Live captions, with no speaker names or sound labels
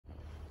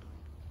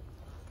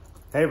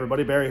Hey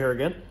everybody, Barry here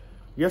again.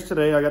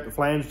 Yesterday I got the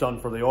flange done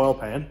for the oil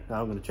pan.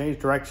 Now I'm going to change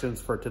directions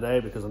for today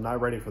because I'm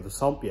not ready for the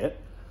sump yet.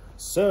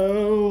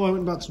 So I went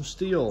and bought some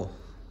steel.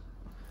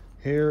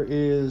 Here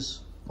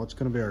is what's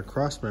going to be our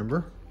cross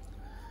member.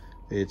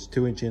 It's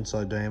 2-inch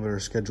inside diameter,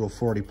 schedule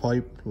 40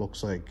 pipe.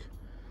 Looks like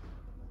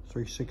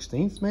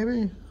 3/16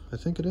 maybe? I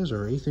think it is,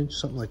 or 1/8 inch,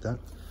 something like that.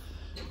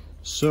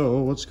 So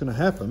what's going to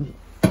happen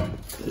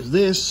is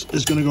this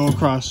is going to go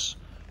across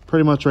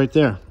pretty much right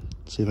there.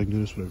 Let's see if I can do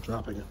this without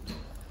dropping it.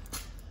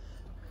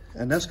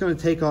 And that's going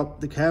to take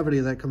up the cavity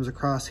that comes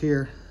across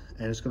here,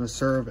 and it's going to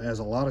serve as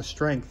a lot of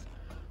strength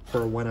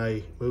for when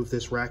I move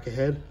this rack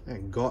ahead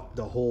and gut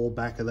the whole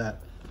back of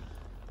that,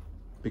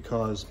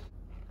 because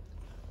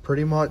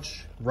pretty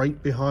much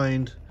right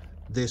behind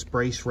this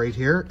brace right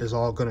here is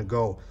all going to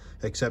go,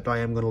 except I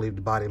am going to leave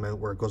the body mount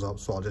where it goes up.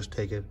 So I'll just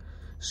take it,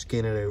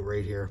 skin it out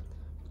right here,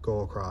 go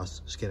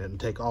across, skin it, and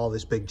take all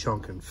this big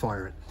chunk and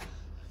fire it.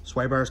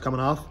 Sway bar is coming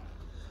off.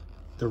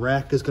 The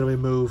rack is going to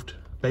be moved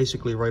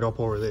basically right up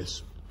over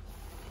this.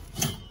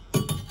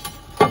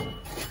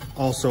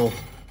 Also,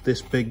 this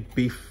big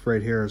beef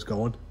right here is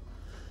going,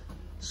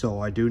 so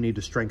I do need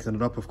to strengthen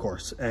it up, of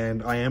course.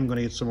 And I am going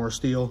to get some more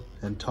steel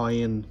and tie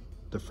in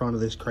the front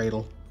of this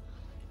cradle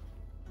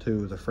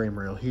to the frame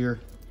rail here.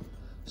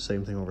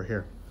 Same thing over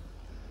here.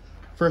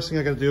 First thing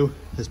I got to do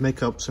is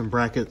make up some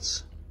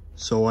brackets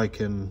so I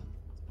can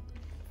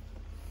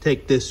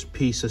take this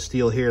piece of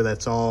steel here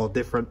that's all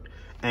different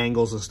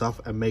angles and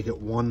stuff and make it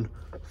one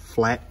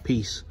flat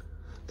piece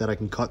that I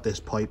can cut this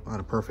pipe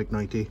on a perfect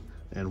 90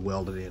 and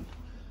weld it in.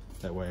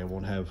 That way I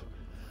won't have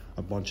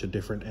a bunch of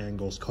different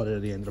angles cut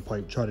at the end of the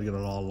pipe, try to get it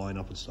all lined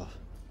up and stuff.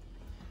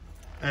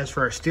 As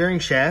for our steering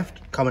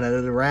shaft coming out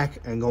of the rack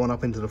and going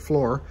up into the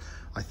floor,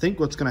 I think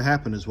what's going to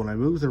happen is when I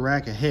move the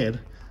rack ahead,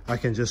 I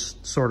can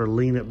just sort of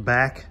lean it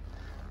back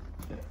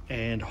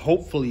and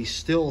hopefully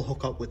still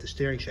hook up with the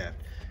steering shaft.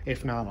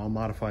 If not, I'll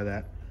modify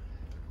that.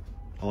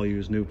 I'll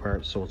use new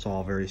parts so it's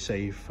all very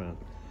safe and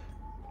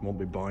won't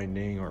be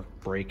binding or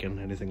breaking,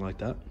 anything like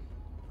that.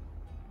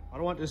 I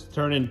don't want this to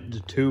turn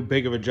into too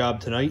big of a job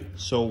tonight,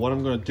 so what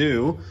I'm going to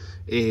do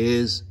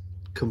is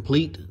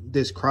complete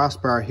this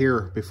crossbar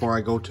here before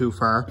I go too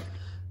far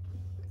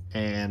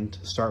and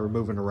start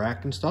removing the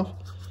rack and stuff.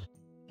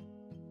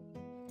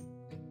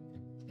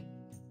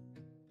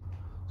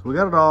 So we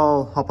got it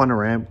all up on the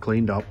ramp,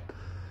 cleaned up.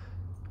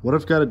 What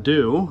I've got to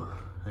do,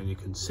 and you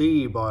can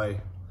see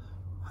by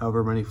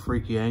however many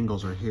freaky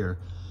angles are here,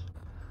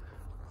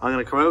 I'm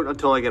going to come out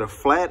until I get a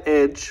flat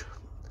edge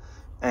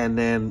and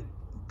then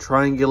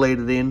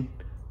triangulate it in,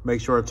 make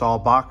sure it's all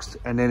boxed,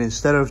 and then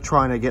instead of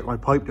trying to get my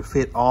pipe to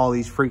fit all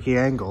these freaky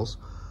angles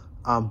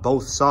on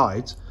both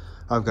sides,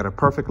 I've got a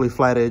perfectly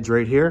flat edge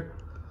right here,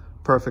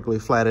 perfectly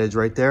flat edge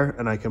right there,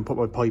 and I can put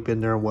my pipe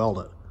in there and weld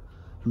it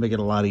and make it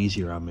a lot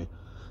easier on me.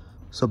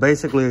 So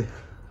basically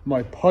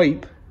my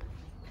pipe,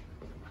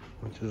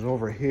 which is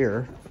over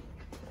here,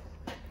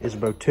 is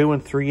about 2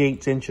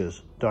 3/8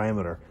 inches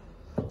diameter.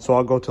 So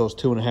I'll go till it's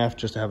 2.5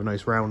 just to have a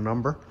nice round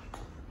number.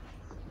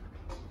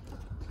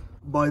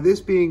 By this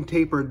being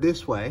tapered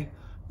this way,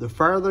 the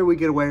farther we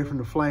get away from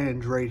the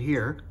flange right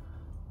here,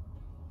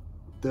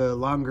 the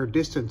longer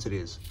distance it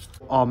is.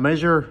 I'll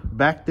measure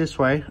back this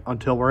way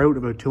until we're out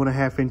about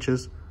 2.5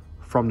 inches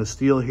from the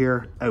steel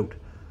here out.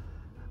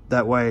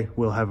 That way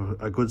we'll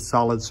have a good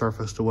solid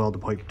surface to weld the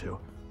pipe to.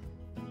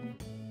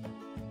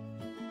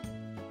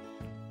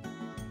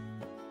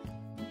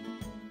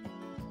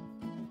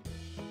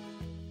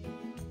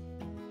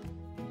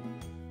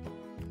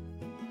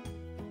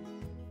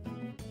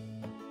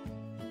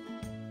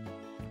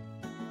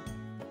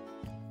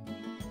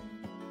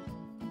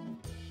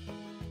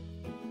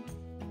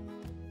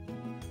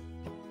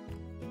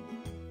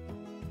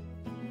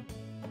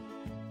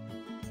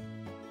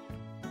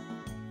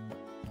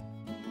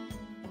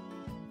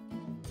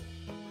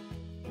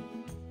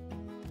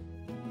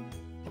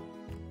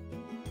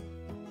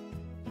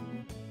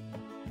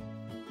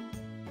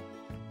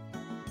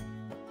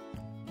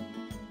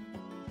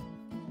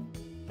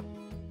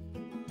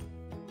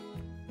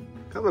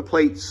 Got my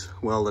plates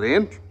welded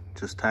in,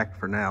 just tacked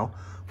for now,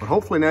 but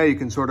hopefully now you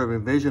can sort of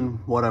envision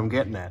what I'm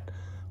getting at.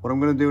 What I'm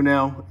going to do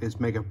now is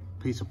make a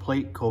piece of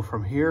plate go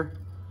from here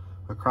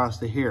across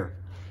to here.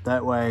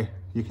 That way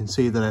you can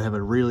see that I have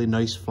a really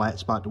nice flat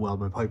spot to weld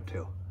my pipe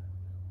to.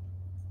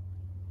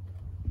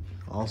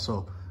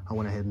 Also, I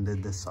went ahead and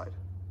did this side.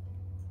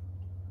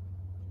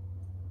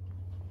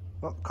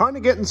 Well, kind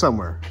of getting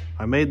somewhere.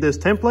 I made this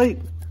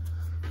template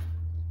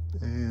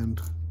and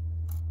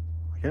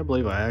I can't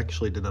believe I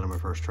actually did that on my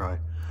first try.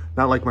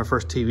 Not like my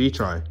first TV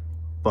try,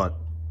 but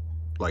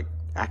like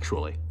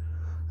actually.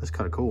 That's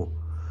kind of cool.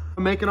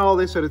 I'm making all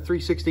this out of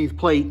 3/16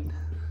 plate.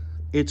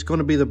 It's going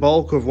to be the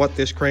bulk of what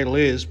this cradle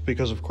is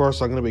because of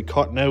course I'm going to be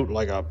cutting out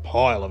like a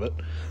pile of it.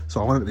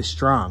 So I want it to be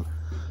strong.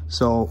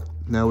 So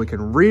now we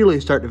can really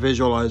start to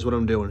visualize what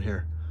I'm doing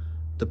here.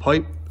 The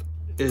pipe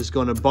is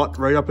going to butt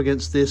right up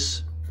against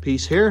this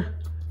piece here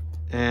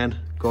and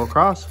go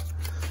across.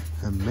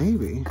 And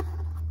maybe,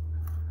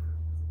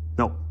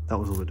 no, that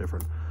was a little bit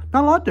different.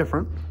 Not a lot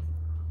different,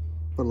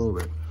 but a little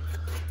bit.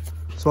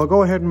 So I'll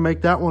go ahead and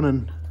make that one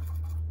and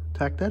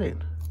tack that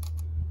in.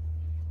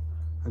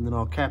 And then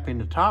I'll cap in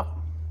the top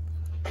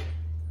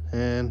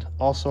and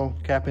also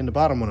cap in the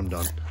bottom when I'm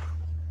done.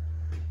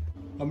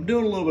 I'm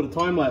doing a little bit of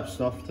time-lapse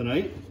stuff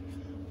tonight,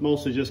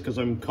 mostly just because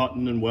I'm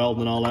cutting and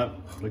welding and all that,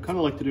 but I kind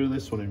of like to do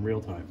this one in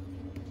real time.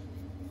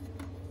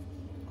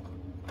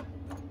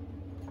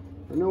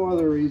 For no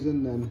other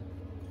reason than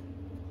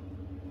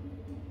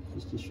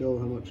just to show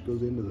how much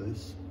goes into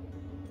this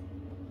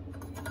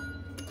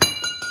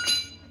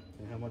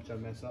and how much I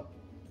mess up.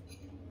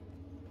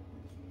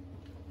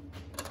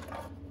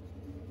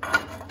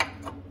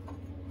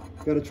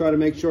 Got to try to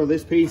make sure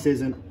this piece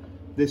isn't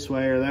this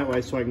way or that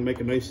way so I can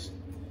make a nice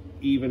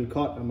even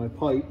cut on my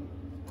pipe.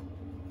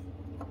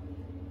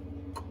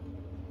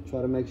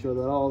 Try to make sure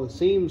that all the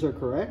seams are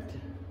correct.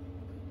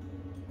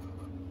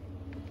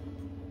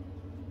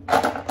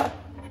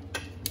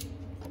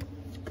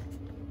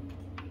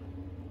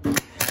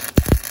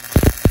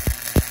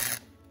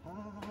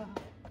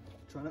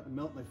 Try not to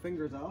melt my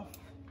fingers off.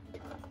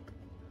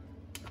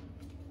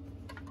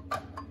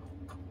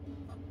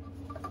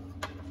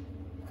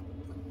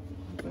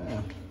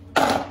 Bad.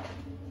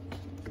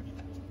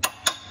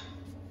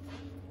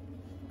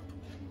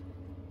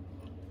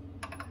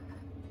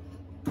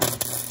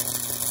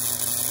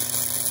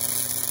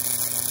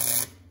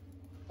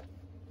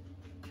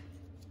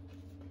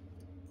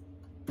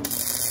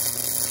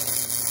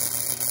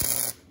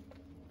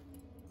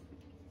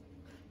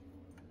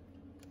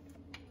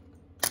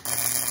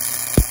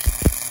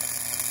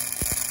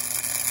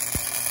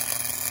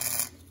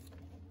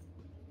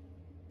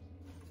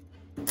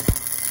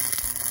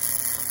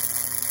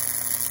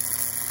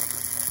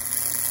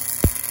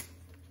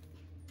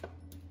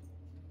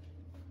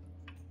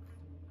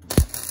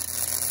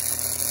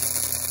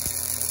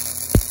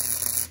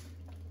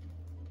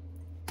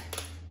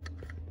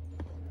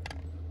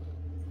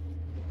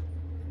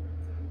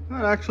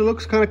 That actually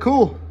looks kind of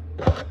cool.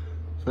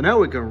 So now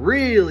we can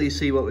really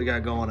see what we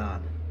got going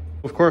on.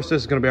 Of course,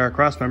 this is going to be our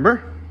cross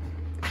member,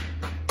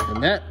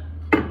 and that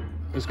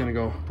is going to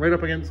go right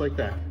up against like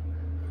that.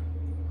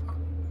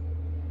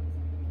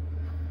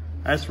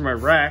 As for my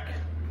rack,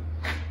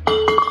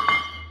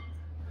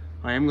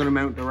 I am going to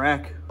mount the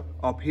rack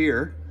up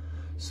here,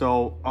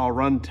 so I'll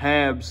run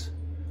tabs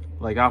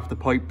like off the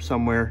pipe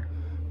somewhere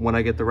when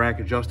I get the rack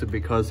adjusted,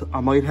 because I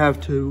might have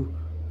to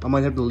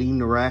lean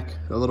the rack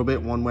a little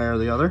bit one way or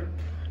the other.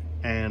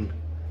 And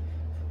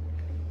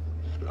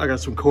I got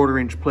some 1/4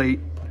 inch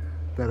plate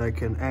that I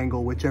can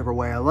angle whichever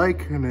way I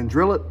like, and then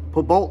drill it,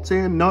 put bolts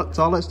in, nuts,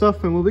 all that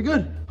stuff, and we'll be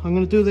good. I'm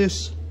gonna do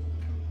this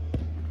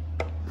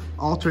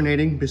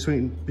alternating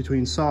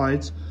between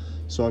sides.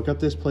 So I've got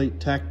this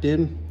plate tacked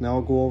in. Now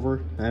I'll go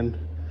over and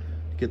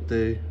get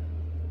the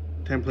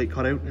template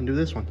cut out and do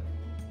this one.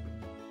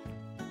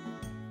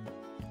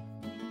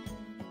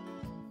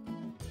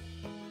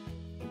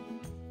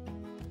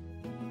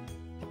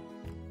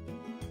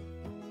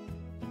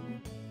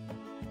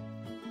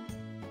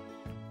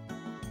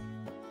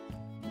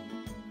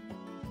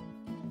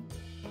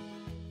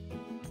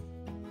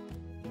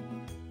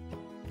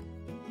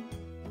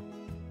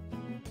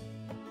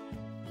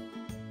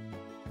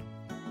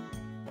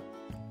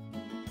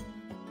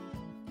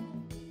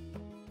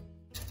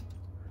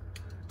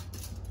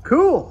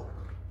 Cool.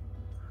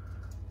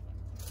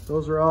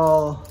 Those are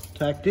all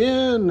tacked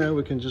in. Now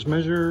we can just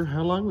measure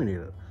how long we need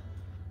it.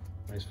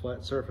 Nice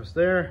flat surface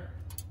there.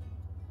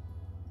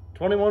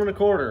 21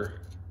 1/4.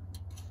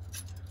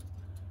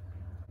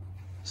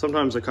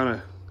 Sometimes I kind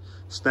of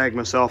snag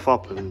myself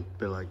up and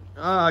be like,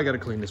 I gotta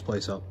clean this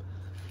place up.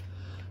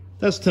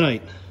 That's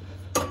tonight.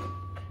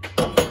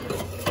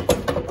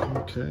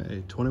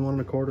 Okay, 21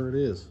 1/4 it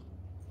is.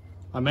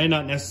 I may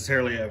not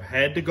necessarily have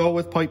had to go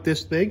with pipe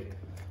this big,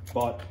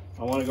 but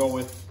I want to go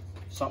with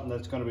something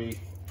that's going to be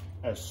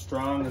as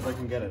strong as I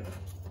can get it.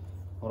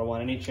 I don't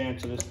want any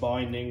chance of this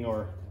binding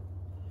or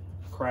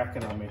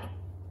cracking on me.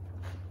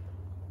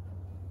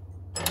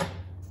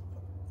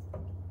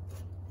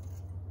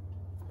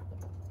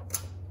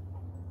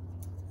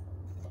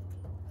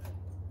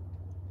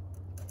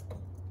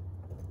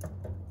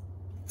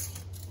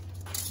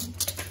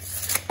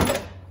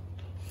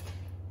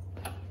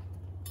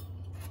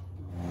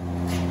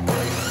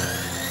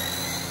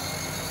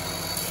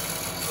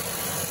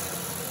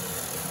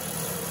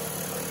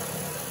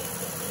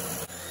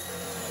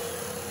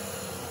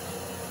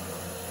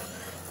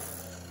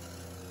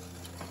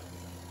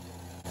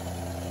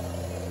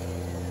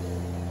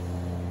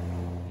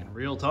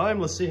 Real time,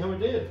 let's see how we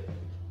did.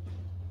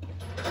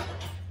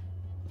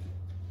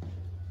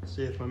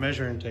 See if my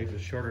measuring tape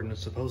is shorter than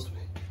it's supposed to be.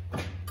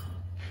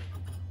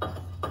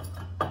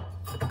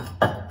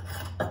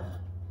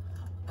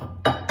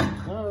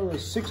 Oh, it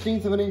was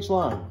 1/16 of an inch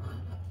long,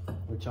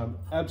 which I'm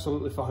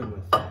absolutely fine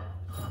with.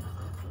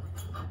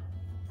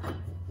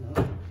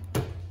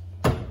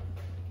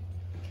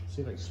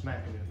 See if I can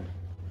smack it in.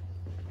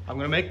 I'm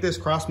gonna make this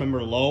cross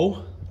member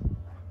low.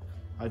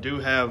 I do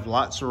have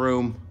lots of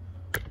room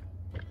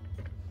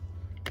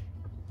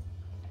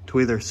to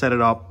either set it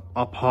up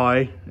up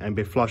high and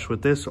be flush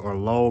with this, or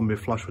low and be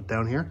flush with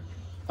down here.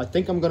 I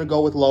think I'm gonna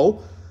go with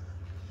low,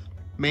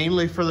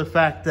 mainly for the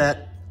fact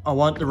that I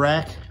want the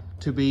rack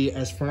to be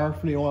as far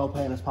from the oil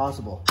pan as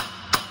possible.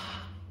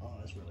 Oh,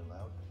 that's really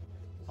loud.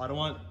 I don't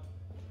want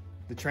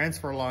the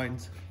transfer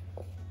lines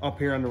up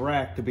here on the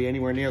rack to be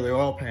anywhere near the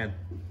oil pan.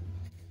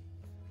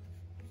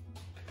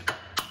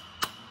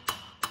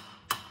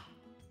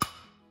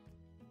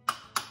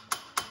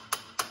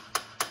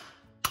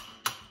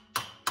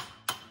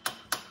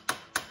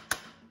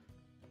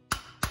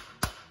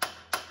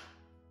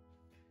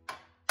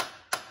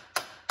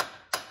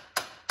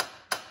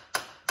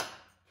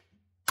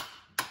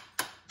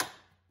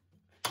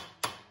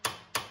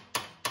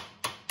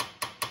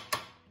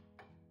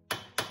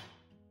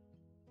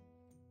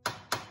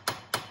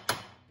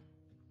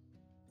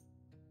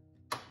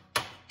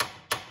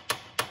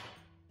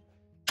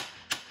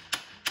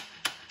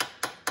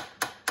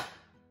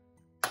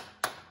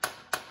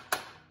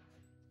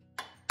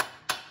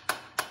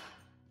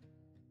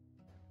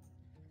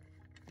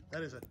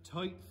 That is a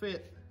tight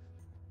fit.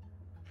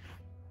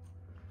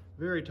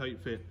 Very tight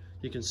fit.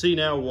 You can see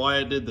now why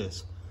I did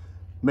this.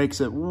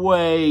 Makes it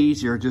way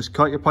easier. Just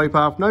cut your pipe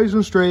off nice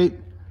and straight.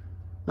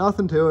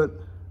 Nothing to it.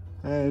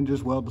 And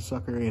just weld the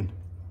sucker in.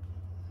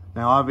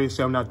 Now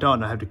obviously I'm not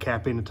done. I have to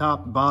cap in the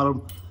top and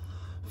bottom.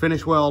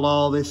 Finish weld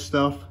all this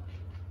stuff.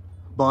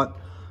 But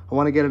I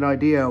want to get an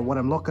idea of what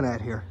I'm looking at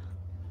here.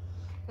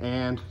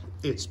 And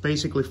it's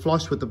basically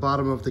flush with the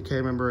bottom of the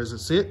K-member as it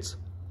sits.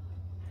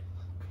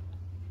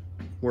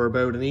 We're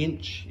about an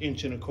inch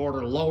and a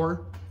quarter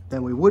lower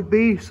than we would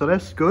be, so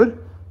that's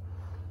good.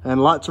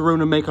 And lots of room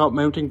to make up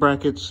mounting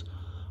brackets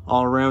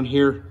all around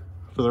here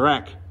for the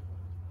rack.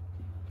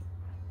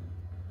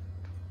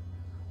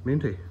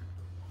 Minty.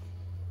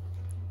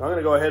 I'm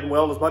gonna go ahead and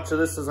weld as much of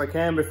this as I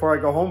can before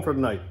I go home for the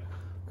night,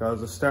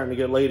 because it's starting to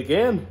get late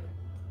again.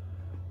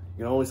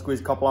 You can only squeeze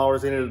a couple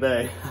hours in it a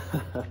day.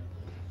 So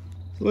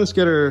let's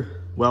get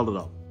her welded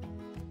up.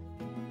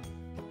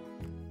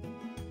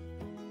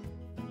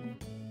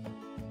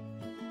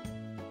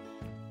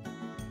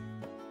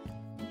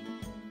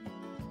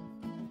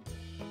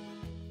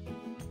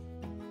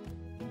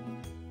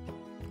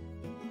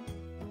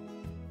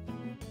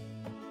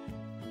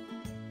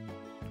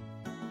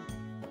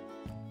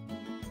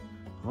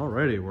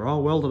 Alrighty, we're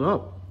all welded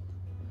up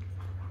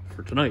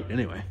for tonight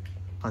anyway.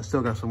 I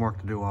still got some work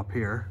to do up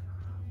here.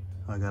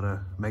 I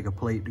gotta make a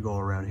plate to go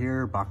around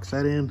here, box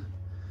that in.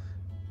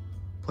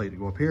 Plate to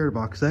go up here,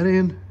 box that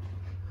in.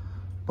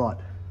 But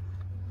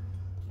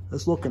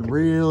it's looking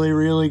really,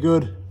 really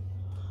good.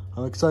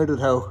 I'm excited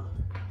how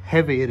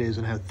heavy it is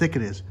and how thick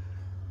it is.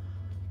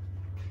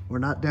 We're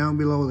not down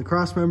below the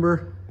cross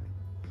member.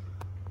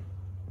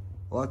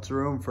 Lots of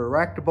room for a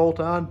rack to bolt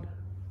on.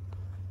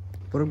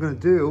 What I'm gonna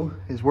do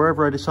is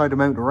wherever I decide to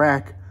mount the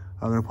rack,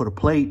 I'm gonna put a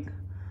plate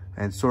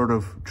and sort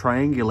of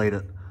triangulate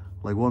it.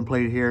 Like one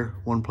plate here,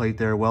 one plate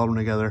there, weld them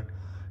together,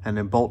 and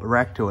then bolt the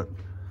rack to it.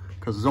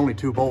 Because there's only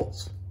 2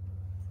 bolts.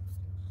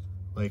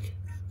 Like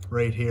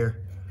right here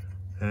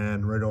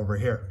and right over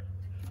here.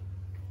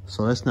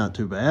 So that's not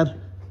too bad.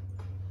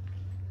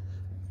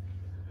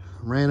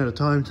 Ran out of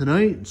time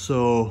tonight,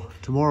 so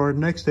tomorrow or the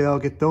next day I'll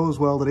get those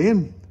welded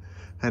in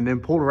and then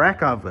pull the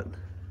rack off it.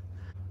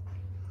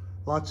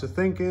 Lots of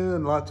thinking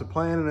and lots of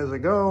planning as I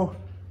go.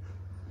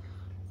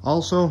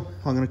 Also,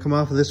 I'm gonna come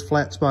off of this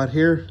flat spot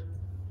here,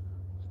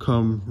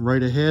 come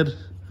right ahead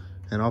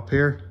and up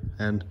here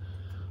and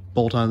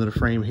bolt onto the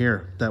frame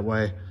here. That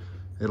way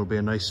it'll be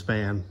a nice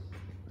span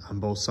on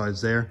both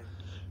sides there.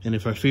 And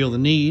if I feel the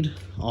need,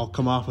 I'll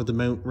come off with the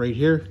mount right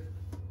here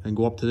and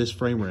go up to this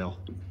frame rail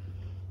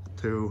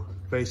to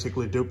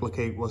basically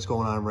duplicate what's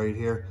going on right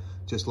here,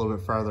 just a little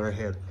bit farther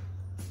ahead.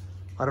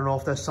 I don't know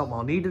if that's something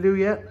I'll need to do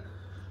yet,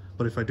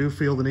 but if I do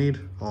feel the need,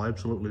 I'll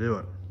absolutely do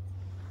it.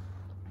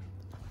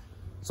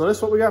 So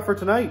that's what we got for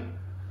tonight.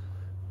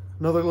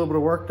 Another little bit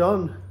of work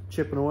done,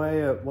 chipping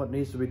away at what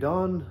needs to be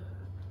done.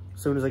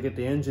 As soon as I get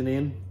the engine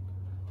in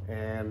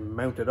and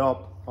mount it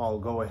up, I'll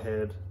go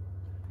ahead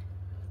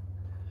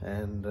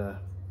and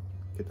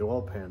get the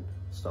oil pan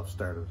stuff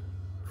started.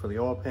 For the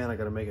oil pan, I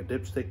gotta make a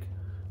dipstick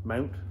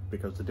mount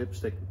because the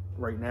dipstick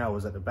right now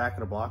is at the back of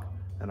the block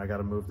and I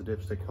gotta move the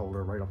dipstick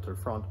holder right up to the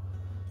front.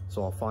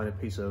 So I'll find a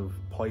piece of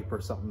pipe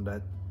or something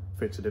that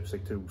fits the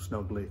dipstick to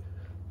snugly,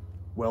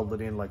 weld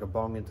it in like a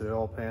bung into the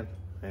oil pan,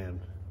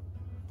 and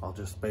I'll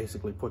just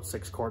basically put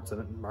 6 quarts in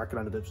it and mark it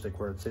on the dipstick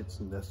where it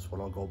sits, and that's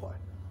what I'll go by.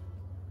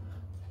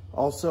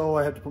 Also,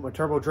 I have to put my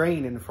turbo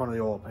drain in front of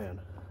the oil pan.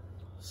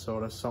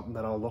 So that's something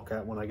that I'll look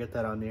at when I get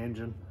that on the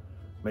engine.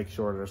 Make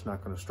sure that it's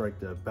not going to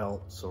strike the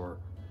belts or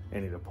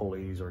any of the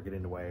pulleys or get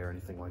in the way or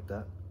anything like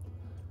that.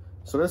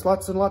 So there's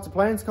lots and lots of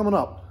plans coming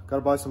up. Got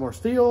to buy some more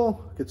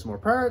steel, get some more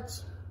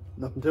parts.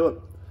 Nothing to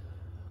it.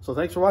 So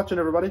thanks for watching,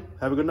 everybody.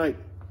 Have a good night.